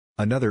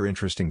Another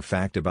interesting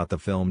fact about the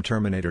film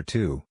Terminator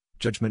 2,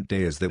 Judgment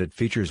Day is that it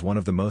features one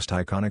of the most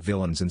iconic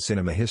villains in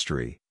cinema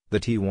history, the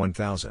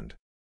T-1000.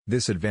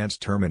 This advanced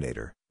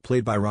Terminator,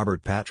 played by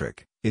Robert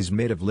Patrick, is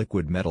made of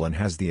liquid metal and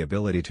has the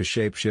ability to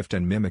shapeshift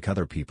and mimic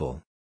other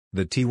people.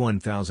 The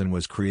T-1000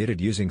 was created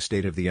using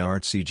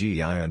state-of-the-art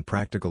CGI and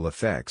practical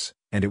effects,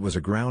 and it was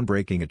a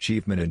groundbreaking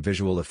achievement in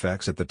visual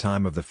effects at the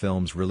time of the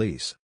film's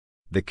release.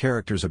 The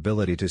character's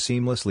ability to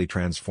seamlessly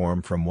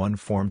transform from one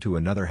form to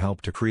another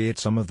helped to create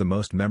some of the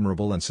most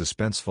memorable and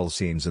suspenseful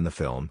scenes in the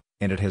film,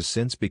 and it has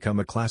since become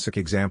a classic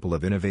example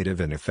of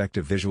innovative and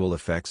effective visual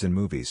effects in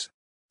movies.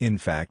 In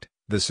fact,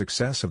 the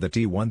success of the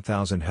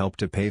T-1000 helped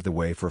to pave the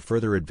way for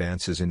further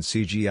advances in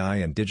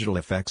CGI and digital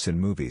effects in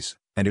movies,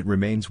 and it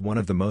remains one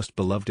of the most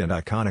beloved and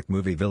iconic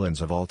movie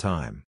villains of all time.